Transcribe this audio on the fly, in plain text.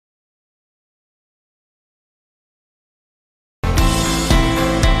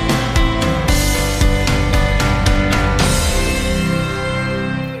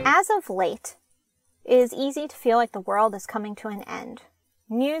late, it is easy to feel like the world is coming to an end.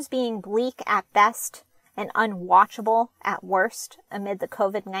 News being bleak at best and unwatchable at worst amid the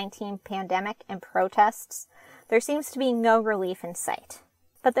COVID-19 pandemic and protests, there seems to be no relief in sight.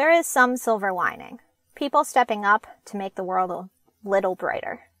 But there is some silver lining. People stepping up to make the world a little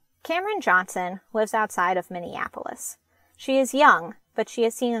brighter. Cameron Johnson lives outside of Minneapolis. She is young, but she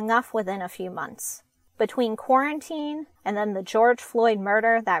has seen enough within a few months. Between quarantine and then the George Floyd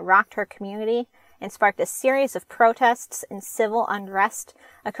murder that rocked her community and sparked a series of protests and civil unrest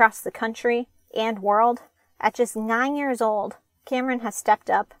across the country and world, at just 9 years old, Cameron has stepped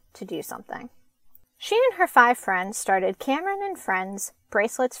up to do something. She and her 5 friends started Cameron and Friends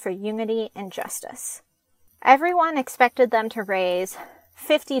Bracelets for Unity and Justice. Everyone expected them to raise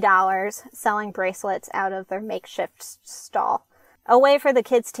 $50 selling bracelets out of their makeshift stall, a way for the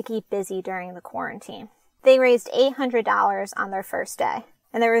kids to keep busy during the quarantine. They raised $800 on their first day,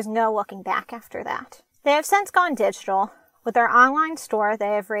 and there was no looking back after that. They have since gone digital. With their online store,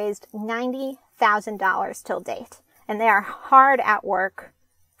 they have raised $90,000 till date, and they are hard at work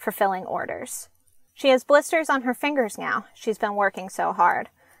fulfilling orders. She has blisters on her fingers now. She's been working so hard,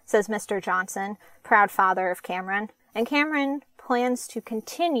 says Mr. Johnson, proud father of Cameron, and Cameron plans to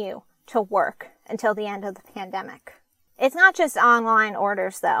continue to work until the end of the pandemic. It's not just online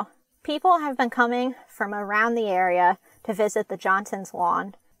orders, though. People have been coming from around the area to visit the Johnsons'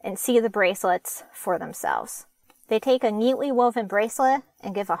 lawn and see the bracelets for themselves. They take a neatly woven bracelet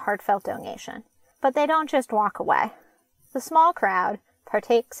and give a heartfelt donation. But they don't just walk away. The small crowd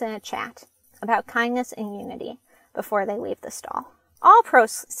partakes in a chat about kindness and unity before they leave the stall. All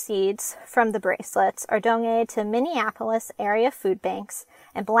proceeds from the bracelets are donated to Minneapolis area food banks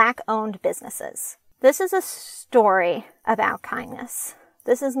and Black-owned businesses. This is a story about kindness.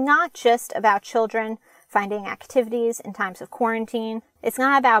 This is not just about children finding activities in times of quarantine. It's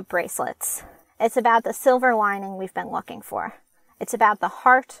not about bracelets. It's about the silver lining we've been looking for. It's about the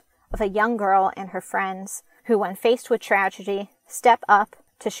heart of a young girl and her friends who, when faced with tragedy, step up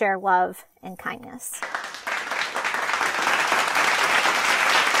to share love and kindness.